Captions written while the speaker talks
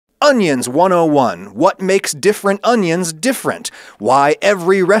Onions 101. What makes different onions different? Why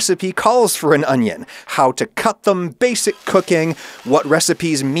every recipe calls for an onion. How to cut them, basic cooking, what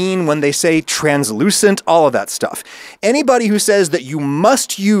recipes mean when they say translucent, all of that stuff. Anybody who says that you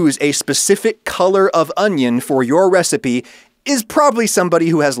must use a specific color of onion for your recipe is probably somebody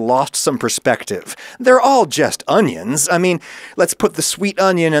who has lost some perspective. They're all just onions. I mean, let's put the sweet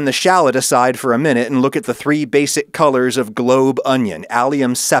onion and the shallot aside for a minute and look at the three basic colors of globe onion,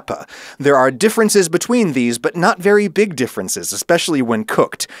 Allium cepa. There are differences between these, but not very big differences, especially when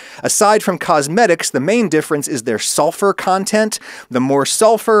cooked. Aside from cosmetics, the main difference is their sulfur content. The more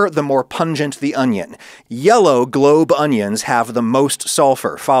sulfur, the more pungent the onion. Yellow globe onions have the most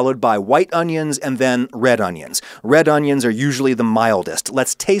sulfur, followed by white onions and then red onions. Red onions are usually the mildest.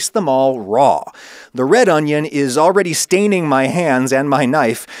 Let's taste them all raw. The red onion is already staining my hands and my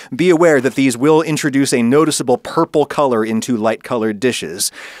knife. Be aware that these will introduce a noticeable purple color into light-colored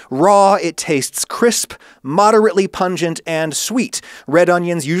dishes. Raw, it tastes crisp, moderately pungent, and sweet. Red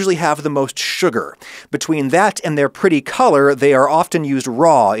onions usually have the most sugar. Between that and their pretty color, they are often used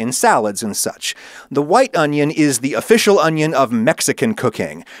raw in salads and such. The white onion is the official onion of Mexican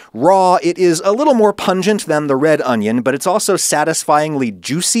cooking. Raw, it is a little more pungent than the red onion, but it's also satisfyingly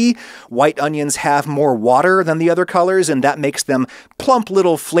juicy. White onions have more water than the other colors, and that makes them plump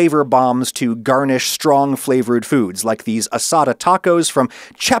little flavor bombs to garnish strong flavored foods, like these asada tacos from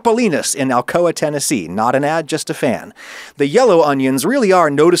Chapalinas in Alcoa, Tennessee. Not an ad, just a fan. The yellow onions really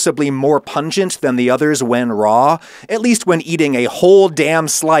are noticeably more pungent than the others when raw, at least when eating a whole damn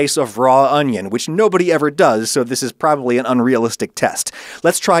slice of raw onion, which nobody ever does, so this is probably an unrealistic test.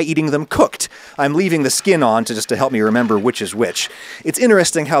 Let's try eating them cooked. I'm leaving the skin on just to help me remember which is which. It's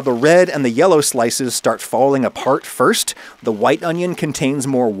interesting how the red and the yellow slices start falling apart first. The white onion contains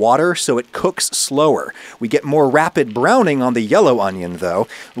more water, so it cooks slower. We get more rapid browning on the yellow onion, though.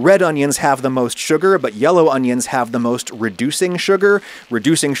 Red onions have the most sugar, but yellow onions have the most reducing sugar.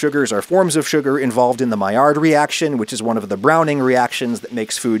 Reducing sugars are forms of sugar involved in the Maillard reaction, which is one of the browning reactions that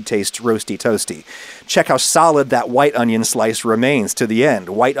makes food taste roasty toasty. Check how solid that white onion slice remains to the end.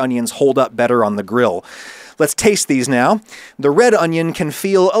 White onions hold up better on the grill. Let's taste these now. The red onion can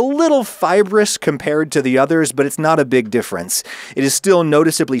feel a little fibrous compared to the others, but it's not a big difference. It is still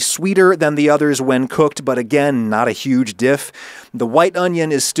noticeably sweeter than the others when cooked, but again, not a huge diff. The white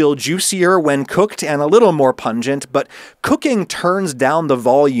onion is still juicier when cooked and a little more pungent, but cooking turns down the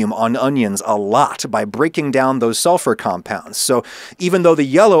volume on onions a lot by breaking down those sulfur compounds. So even though the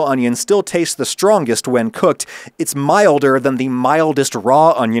yellow onion still tastes the strongest when cooked, it's milder than the mildest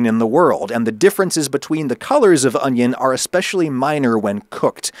raw onion in the world, and the differences between the colors of onion are especially minor when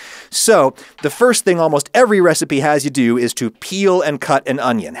cooked. So the first thing almost every recipe has you do is to peel and cut an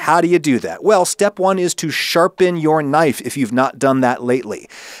onion. How do you do that? Well, step one is to sharpen your knife if you've not done that lately.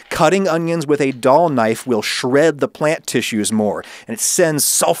 Cutting onions with a dull knife will shred the plant tissues more, and it sends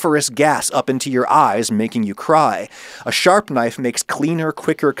sulfurous gas up into your eyes, making you cry. A sharp knife makes cleaner,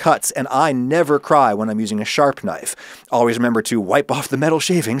 quicker cuts, and I never cry when I'm using a sharp knife. Always remember to wipe off the metal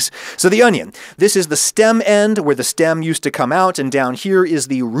shavings. So the onion. This is the stem end, where the stem used to come out, and down here is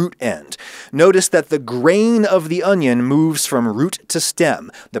the root end. Notice that the grain of the onion moves from root to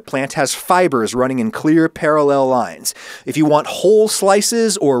stem. The plant has fibers running in clear parallel lines. If you want whole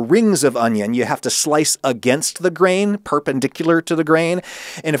slices or rings of onion, you have to slice against the grain, perpendicular to the grain.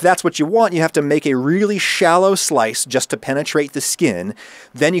 And if that's what you want, you have to make a really shallow slice just to penetrate the skin.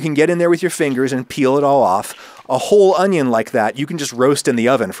 Then you can get in there with your fingers and peel it all off. A whole onion like that, you can just roast in the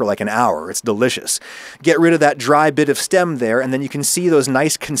oven for like an hour. It's delicious. Get rid of that dry bit of stem there, and then you can see those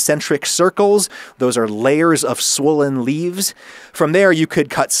nice concentric circles. Those are layers of swollen leaves. From there, you could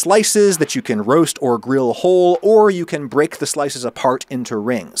cut slices that you can roast or grill whole, or you can break the slices apart into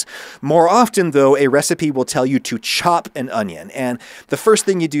rings. More often, though, a recipe will tell you to chop an onion, and the first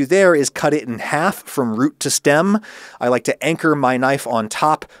thing you do there is cut it in half from root to stem. I like to anchor my knife on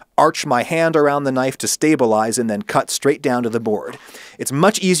top, arch my hand around the knife to stabilize, and then cut straight down to the board. It's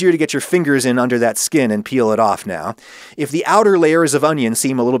much easier to get your fingers in under that skin and peel it off now. If the outer layers of onion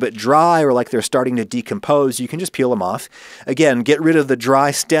seem a little bit dry or like they're starting to decompose, you can just peel them off. Again, get rid of the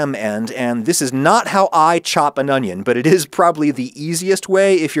dry stem end, and this is not how I chop an onion, but it is probably the easiest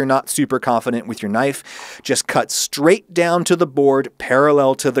way if you're not super confident with your knife. Just cut straight down to the board,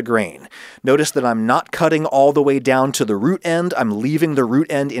 parallel to the grain. Notice that I'm not cutting all the way down to the root end. I'm leaving the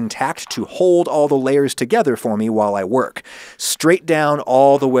root end intact to hold all the layers together for me while I work. Straight down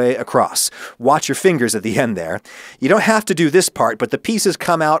all the way across. Watch your fingers at the end there. You don't have to do this part, but the pieces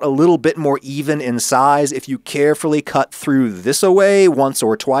come out a little bit more even in size if you carefully cut through this away once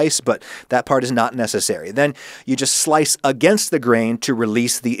or twice, but that part is not necessary. Then you just slice against the grain to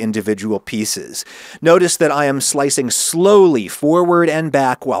release the individual pieces. Notice that I am slicing slowly forward and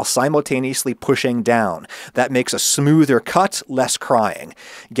back while simultaneously pushing down. That makes a smoother cut, less crying.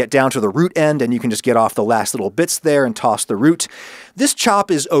 Get down to the root end and you can just get off the last little bits there and toss the root. This chop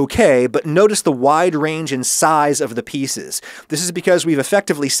is okay, but notice the wide range in size of the pieces. This is because we've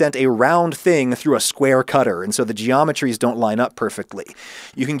effectively sent a round thing through a square cutter, and so the geometries don't line up perfectly.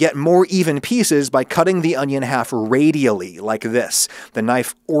 You can get more even pieces by cutting the onion half radially, like this. The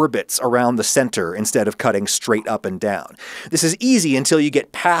knife orbits around the center instead of cutting straight up and down. This is easy until you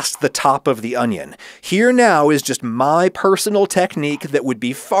get past the top of the onion. Here now is just my personal technique that would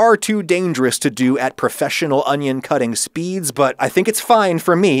be far too dangerous to do at professional onion cutting speeds, but I think it's fine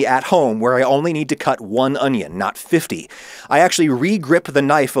for me at home where I only need to cut one onion, not 50. I actually re-grip the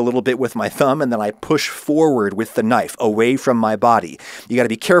knife a little bit with my thumb and then I push forward with the knife away from my body. You gotta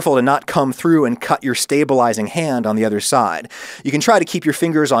be careful to not come through and cut your stabilizing hand on the other side. You can try to keep your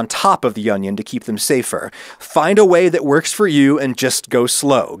fingers on top of the onion to keep them safer. Find a way that works for you and just go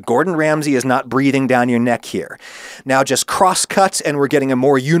slow. Gordon Ramsay is not breathing down your neck here. Now just cross-cut and we're getting a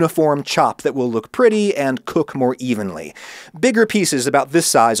more uniform chop that will look pretty and cook more evenly. Bigger pieces about this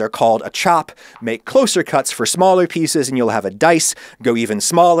size are called a chop. Make closer cuts for smaller pieces and you'll have a dice. Go even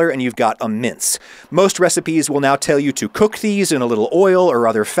smaller and you've got a mince. Most recipes will now tell you to cook these in a little oil or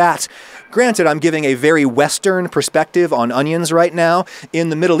other fat. Granted, I'm giving a very Western perspective on onions right now. In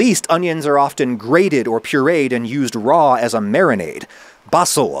the Middle East, onions are often grated or pureed and used raw as a marinade.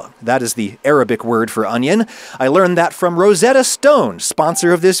 Basal, that is the Arabic word for onion. I learned that from Rosetta Stone,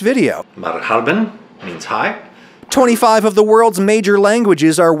 sponsor of this video. Marhaban means hi. 25 of the world's major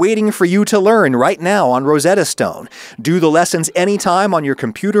languages are waiting for you to learn right now on Rosetta Stone. Do the lessons anytime on your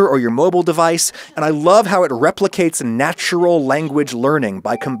computer or your mobile device, and I love how it replicates natural language learning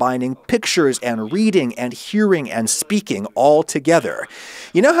by combining pictures and reading and hearing and speaking all together.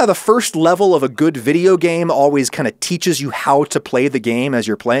 You know how the first level of a good video game always kind of teaches you how to play the game as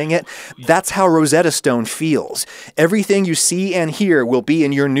you're playing it? That's how Rosetta Stone feels. Everything you see and hear will be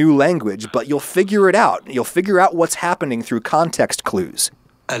in your new language, but you'll figure it out. You'll figure out what's happening through context clues.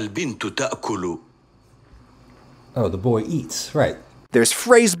 البنت تأكل. Oh, the boy eats, right. There's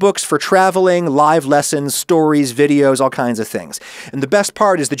phrase books for traveling, live lessons, stories, videos, all kinds of things. And the best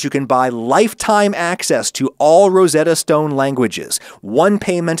part is that you can buy lifetime access to all Rosetta Stone languages. One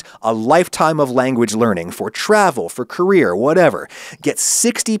payment, a lifetime of language learning for travel, for career, whatever. Get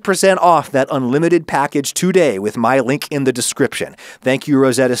 60% off that unlimited package today with my link in the description. Thank you,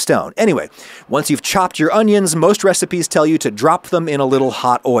 Rosetta Stone. Anyway, once you've chopped your onions, most recipes tell you to drop them in a little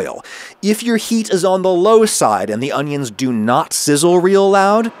hot oil. If your heat is on the low side and the onions do not sizzle real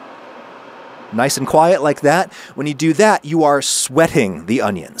loud, nice and quiet like that, when you do that, you are sweating the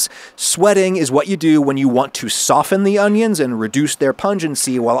onions. Sweating is what you do when you want to soften the onions and reduce their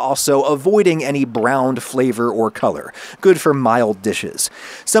pungency while also avoiding any browned flavor or color. Good for mild dishes.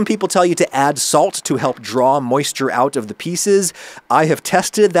 Some people tell you to add salt to help draw moisture out of the pieces. I have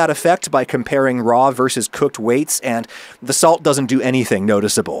tested that effect by comparing raw versus cooked weights, and the salt doesn't do anything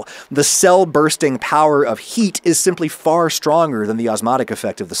noticeable. The cell-bursting power of heat is simply far stronger than the osmotic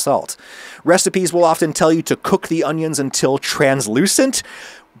effect of the salt. Recipes will often tell you to cook the onions until translucent.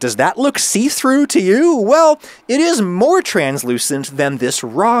 Does that look see-through to you? Well, it is more translucent than this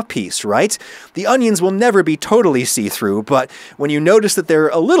raw piece, right? The onions will never be totally see-through, but when you notice that they're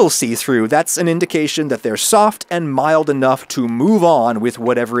a little see-through, that's an indication that they're soft and mild enough to move on with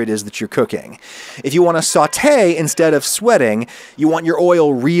whatever it is that you're cooking. If you want to saute instead of sweating, you want your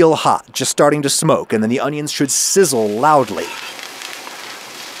oil real hot, just starting to smoke, and then the onions should sizzle loudly.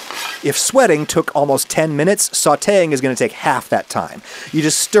 If sweating took almost 10 minutes, sautéing is going to take half that time. You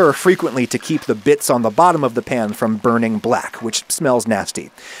just stir frequently to keep the bits on the bottom of the pan from burning black, which smells nasty.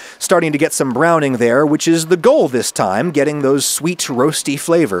 Starting to get some browning there, which is the goal this time, getting those sweet, roasty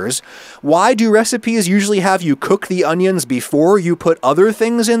flavors. Why do recipes usually have you cook the onions before you put other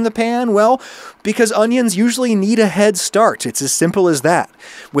things in the pan? Well, because onions usually need a head start. It's as simple as that.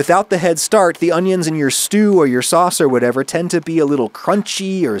 Without the head start, the onions in your stew or your sauce or whatever tend to be a little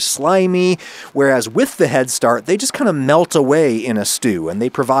crunchy or slimy, whereas with the head start, they just kind of melt away in a stew, and they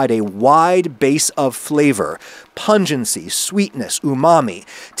provide a wide base of flavor, pungency, sweetness, umami,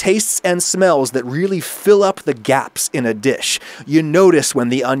 tastes and smells that really fill up the gaps in a dish. You notice when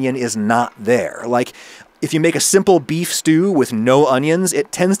the onion is not there. Like, If you make a simple beef stew with no onions,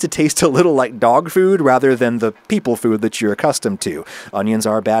 it tends to taste a little like dog food rather than the people food that you're accustomed to. Onions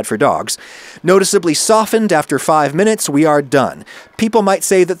are bad for dogs. Noticeably softened after 5 minutes, we are done. People might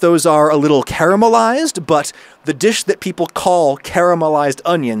say that those are a little caramelized, but the dish that people call caramelized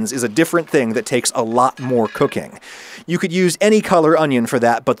onions is a different thing that takes a lot more cooking. You could use any color onion for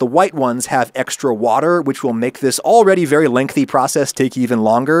that, but the white ones have extra water, which will make this already very lengthy process take even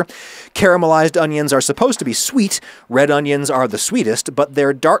longer. Caramelized onions are supposed to be sweet. Red onions are the sweetest, but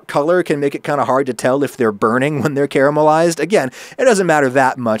their dark color can make it kind of hard to tell if they're burning when they're caramelized. Again, it doesn't matter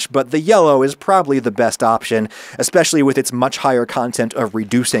that much, but the yellow is probably the best option, especially with its much higher content of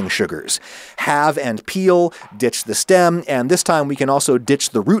reducing sugars. Halve and peel, ditch the stem, and this time we can also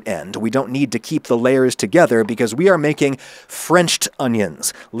ditch the root end. We don't need to keep the layers together because we are making Frenched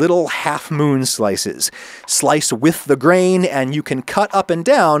onions, little half-moon slices. Slice with the grain, and you can cut up and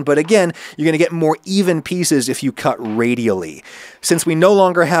down, but again, you're going to get more even pieces if you cut radially. Since we no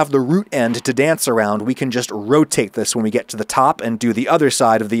longer have the root end to dance around, we can just rotate this when we get to the top and do the other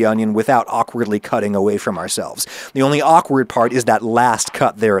side of the onion without awkwardly cutting away from ourselves. The only awkward part is that last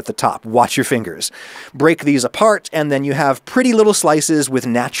cut there at the top. Watch your fingers. Break these apart, and then you have pretty little slices with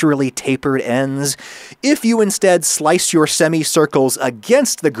naturally tapered ends. If you instead slice your semicircles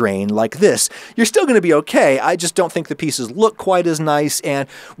against the grain like this, you're still going to be okay. I just don't think the pieces look quite as nice, and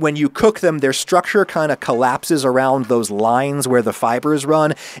when you cook them, their structure kind of collapses around those lines where the fibers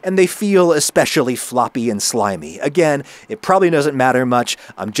run, and they feel especially floppy and slimy. Again, it probably doesn't matter much.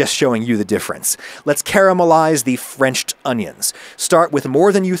 I'm just showing you the difference. Let's caramelize the Frenched onions. Start with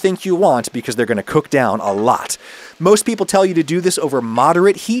more than you think you want because they're going to cook down a lot. Most people tell you to do this over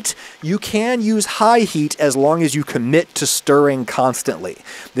moderate heat. You can use high heat as long as you commit to stirring constantly.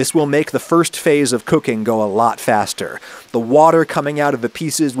 This will make the first phase of cooking go a lot faster. The water coming out of the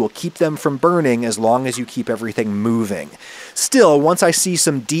pieces will keep them from burning as long as you keep everything moving. Still, once I see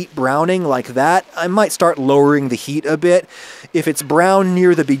some deep browning like that, I might start lowering the heat a bit. If it's brown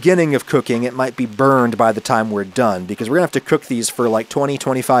near the beginning of cooking, it might be burned by the time we're done, because we're going to have to cook these for like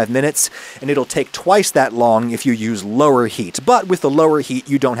 20-25 minutes, and it'll take twice that long if you use lower heat. But with the lower heat,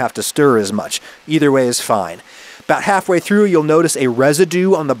 you don't have to stir as much. Either way is fine. About halfway through, you'll notice a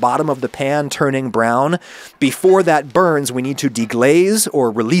residue on the bottom of the pan turning brown. Before that burns, we need to deglaze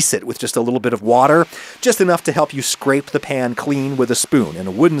or release it with just a little bit of water, just enough to help you scrape the pan clean with a spoon,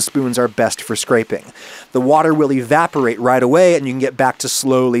 and wooden spoons are best for scraping. The water will evaporate right away, and you can get back to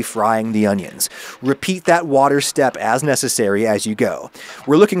slowly frying the onions. Repeat that water step as necessary as you go.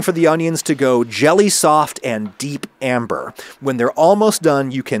 We're looking for the onions to go jelly soft and deep amber. When they're almost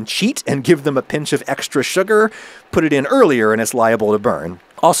done, you can cheat and give them a pinch of extra sugar. Put it in earlier and it's liable to burn.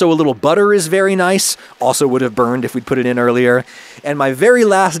 Also, a little butter is very nice. Also would have burned if we'd put it in earlier. And my very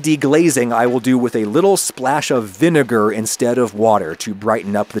last deglazing I will do with a little splash of vinegar instead of water to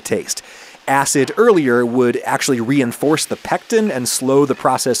brighten up the taste. Acid earlier would actually reinforce the pectin and slow the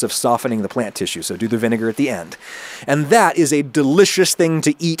process of softening the plant tissue, so do the vinegar at the end. And that is a delicious thing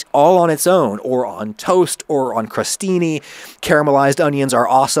to eat all on its own, or on toast, or on crostini. Caramelized onions are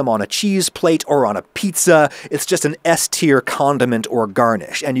awesome on a cheese plate or on a pizza. It's just an S-tier condiment or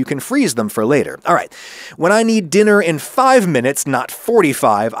garnish, and you can freeze them for later. All right, when I need dinner in 5 minutes, not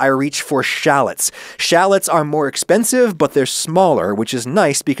 45, I reach for shallots. Shallots are more expensive, but they're smaller, which is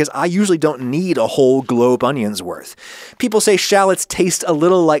nice because I usually don't need a whole globe onion's worth. People say shallots taste a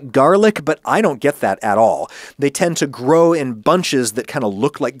little like garlic, but I don't get that at all. They tend to grow in bunches that kind of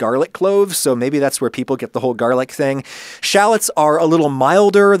look like garlic cloves, so maybe that's where people get the whole garlic thing. Shallots are a little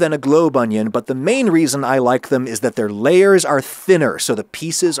milder than a globe onion, but the main reason I like them is that their layers are thinner, so the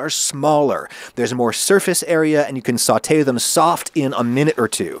pieces are smaller. There's more surface area, and you can saute them soft in a minute or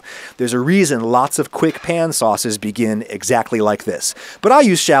two. There's a reason lots of quick pan sauces begin exactly like this. But I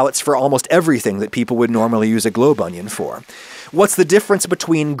use shallots for almost everything that people would normally use a globe onion for. What's the difference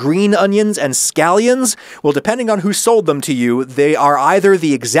between green onions and scallions? Well, depending on who sold them to you, they are either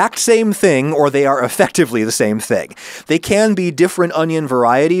the exact same thing or they are effectively the same thing. They can be different onion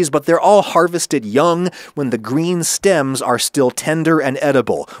varieties, but they're all harvested young when the green stems are still tender and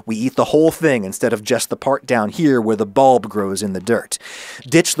edible. We eat the whole thing instead of just the part down here where the bulb grows in the dirt.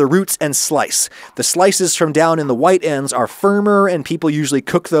 Ditch the roots and slice. The slices from down in the white ends are firmer, and people usually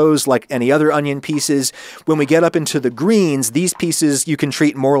cook those like any other onion pieces. When we get up into the greens, these pieces you can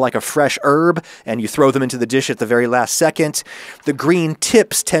treat more like a fresh herb, and you throw them into the dish at the very last second. The green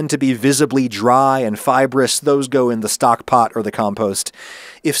tips tend to be visibly dry and fibrous. Those go in the stock pot or the compost.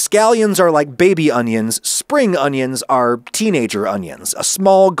 If scallions are like baby onions, spring onions are teenager onions. A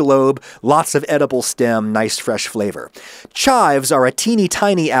small globe, lots of edible stem, nice fresh flavor. Chives are a teeny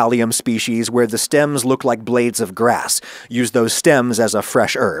tiny allium species where the stems look like blades of grass. Use those stems as a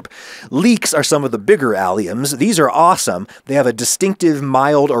fresh herb. Leeks are some of the bigger alliums. These are awesome. They have a distinctive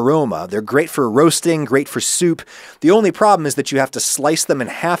mild aroma. They're great for roasting, great for soup. The only problem is that you have to slice them in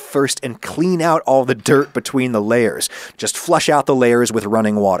half first and clean out all the dirt between the layers. Just flush out the layers with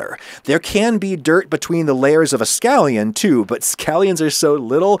running water. There can be dirt between the layers of a scallion too, but scallions are so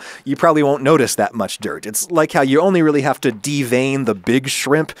little, you probably won't notice that much dirt. It's like how you only really have to devein the big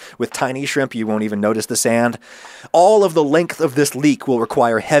shrimp. With tiny shrimp, you won't even notice the sand. All of the length of this leek will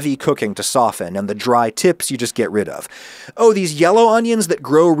require heavy cooking to soften, and the dry tips you just get rid of. Oh, these yellow onions that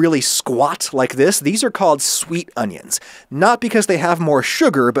grow really squat like this, these are called sweet onions. Not because they have more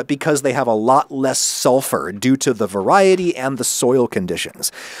sugar, but because they have a lot less sulfur due to the variety and the soil conditions.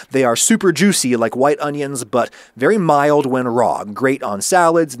 They are super juicy like white onions, but very mild when raw, great on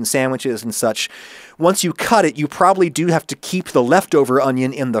salads and sandwiches and such. Once you cut it, you probably do have to keep the leftover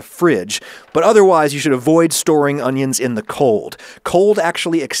onion in the fridge, but otherwise you should avoid storing onions in the cold. Cold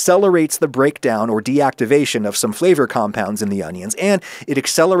actually accelerates the breakdown or deactivation of some flavor compounds in the onions, and it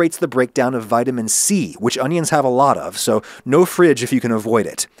accelerates the breakdown of vitamin C, which onions have a lot of, so no fridge if you can avoid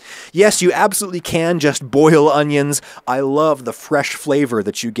it. Yes, you absolutely can just boil onions. I love the fresh flavor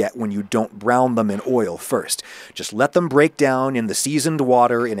that you get when you don't brown them in oil first. Just let them break down in the seasoned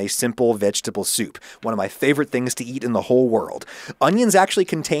water in a simple vegetable soup. One of my favorite things to eat in the whole world. Onions actually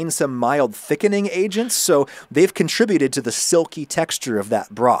contain some mild thickening agents, so they've contributed to the silky texture of that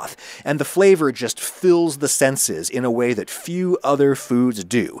broth, and the flavor just fills the senses in a way that few other foods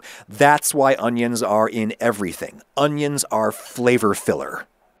do. That's why onions are in everything. Onions are flavor filler.